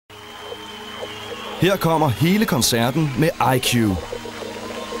Her kommer hele koncerten med EyeQ.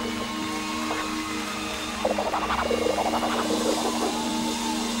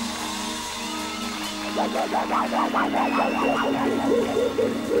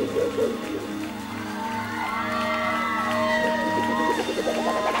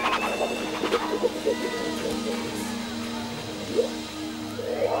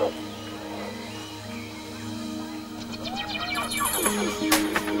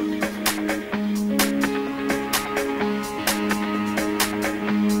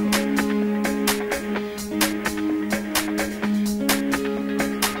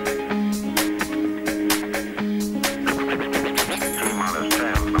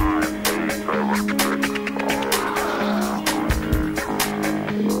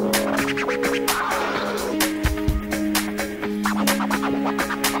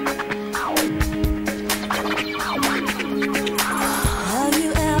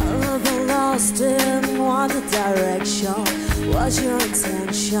 What's your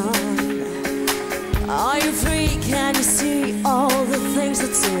intention? Are you free? Can you see all the things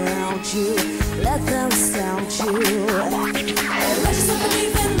that surround you? Let them astound you. Let yourself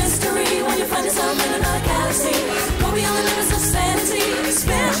believe in mystery when you find yourself in another galaxy. Go beyond the limits of sanity.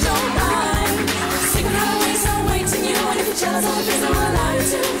 Expand your mind. Secret highways are waiting you. And if you're jealous of the things that will allow you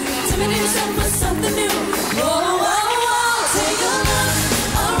to intimidate yourself with something new. Whoa, whoa, whoa. Take a look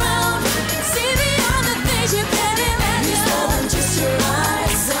around. See beyond the things you can't imagine. Use more than just your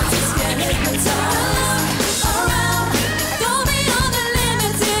eyes. Senses can hypnotize. Around. Go beyond the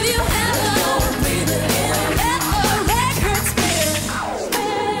limits if you have to. Go and breathe it in. Let the record spin.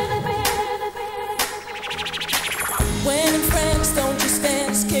 When in friends, don't just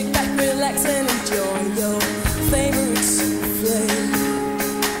dance. Kick back, relax and enjoy your favorite souffle.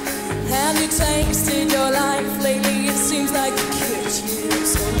 Have you tasted your life lately? It seems like you could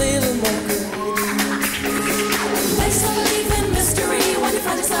use a little more good. Make yourself believe in mystery when you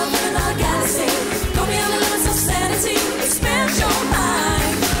find yourself in another galaxy. Go beyond the limits of sanity. Expand your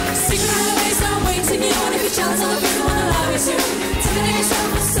mind. Secret highways are waiting you. And if you're jealous of the things that won't allow you to intimidate yourself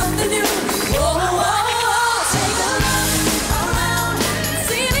with something new. Whoa, whoa, whoa. Take a look around.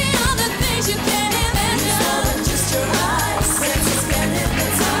 See beyond the things you can't imagine. More than just your eyes. Senses can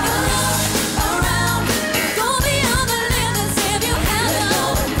hypnotize. Around. Go beyond the limits if you have to. Go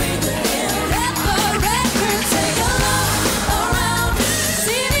and breathe it in. Let the record take a look around.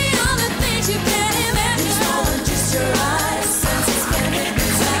 See beyond the things you can't imagine. More than just your eyes. Senses can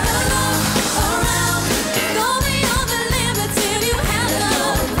hypnotize. Around. Go beyond the limits if you have to. Go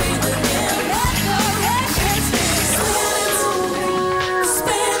and breathe it in. Let the record spin.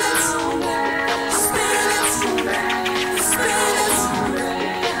 Spin it. Spin it. Spin it.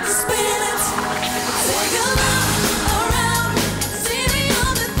 Spin it. Take a look around. See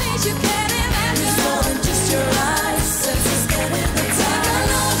beyond the things you can't imagine. More than just your eyes. Senses can hypnotize. Take a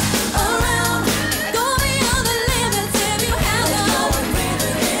look around. Go beyond the limits if you have to. Go and breathe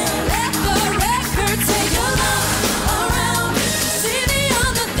it in. Let the record take a look around. See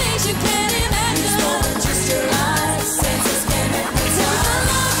beyond the things you can't imagine. More than just your eyes. Senses can hypnotize.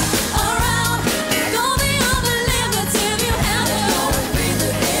 Around. Go beyond the limits if you have to. Go and breathe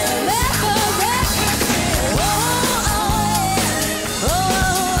it in. Let the record spin. Oh, oh, oh,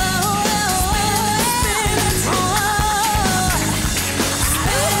 oh, spin it. Oh,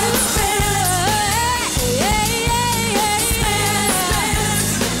 spin it. Yeah, yeah, yeah,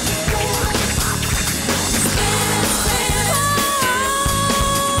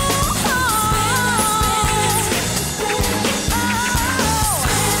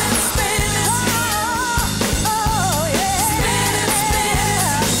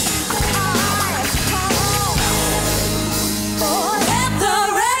 let the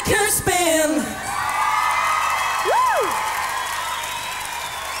record spin. Woo!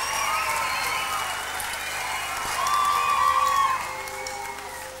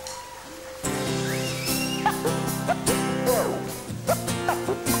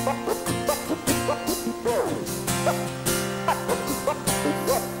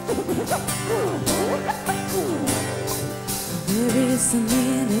 There is a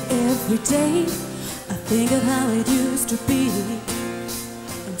minute every day I think of how it used to be,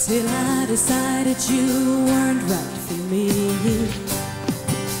 until I decided you weren't right for me.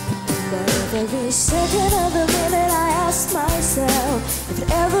 But every second of the minute I ask myself if it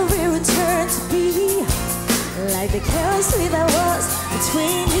ever will return to be like the chemistry that was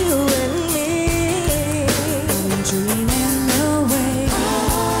between you and me. I'm dreaming away.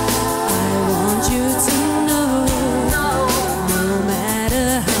 I want you to know, no matter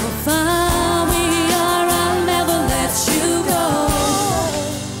how far we are, I'll never let you go.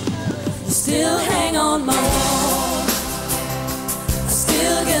 You still hang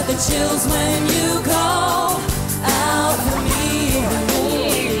chills when you call out for me.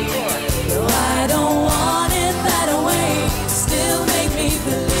 No, I don't want it that way. Still make me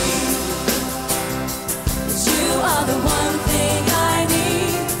believe that you are the one thing I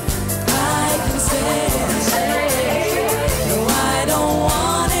need. I can say, no, I don't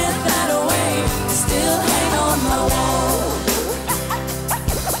want it that way. Still hang on my wall.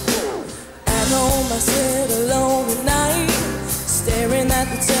 At home I sit alone at night, staring at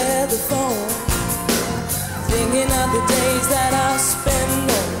the telephone, thinking of the days that I spent